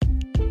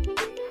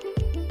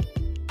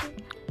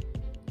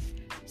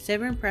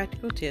7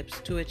 practical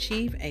tips to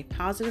achieve a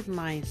positive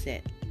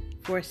mindset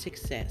for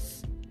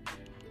success.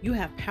 You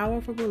have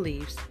powerful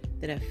beliefs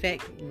that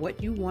affect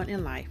what you want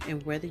in life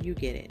and whether you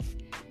get it.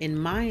 In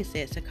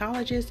mindset,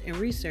 psychologists and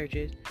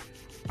researchers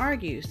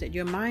argues that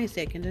your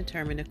mindset can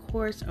determine the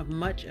course of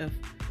much of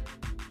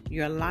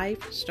your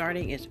life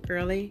starting as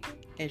early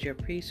as your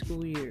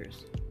preschool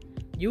years.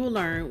 You will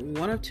learn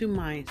one of two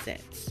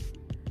mindsets: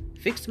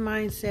 fixed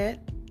mindset,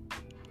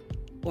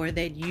 or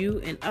that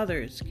you and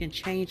others can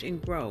change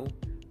and grow,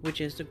 which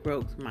is the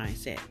growth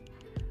mindset.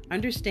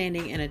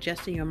 Understanding and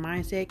adjusting your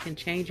mindset can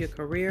change your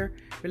career,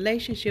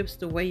 relationships,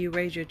 the way you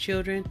raise your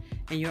children,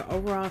 and your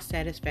overall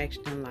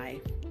satisfaction in life.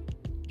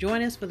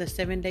 Join us for the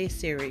 7-day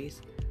series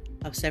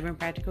of 7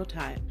 practical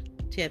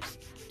tips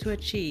to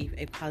achieve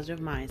a positive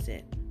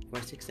mindset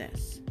for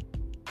success.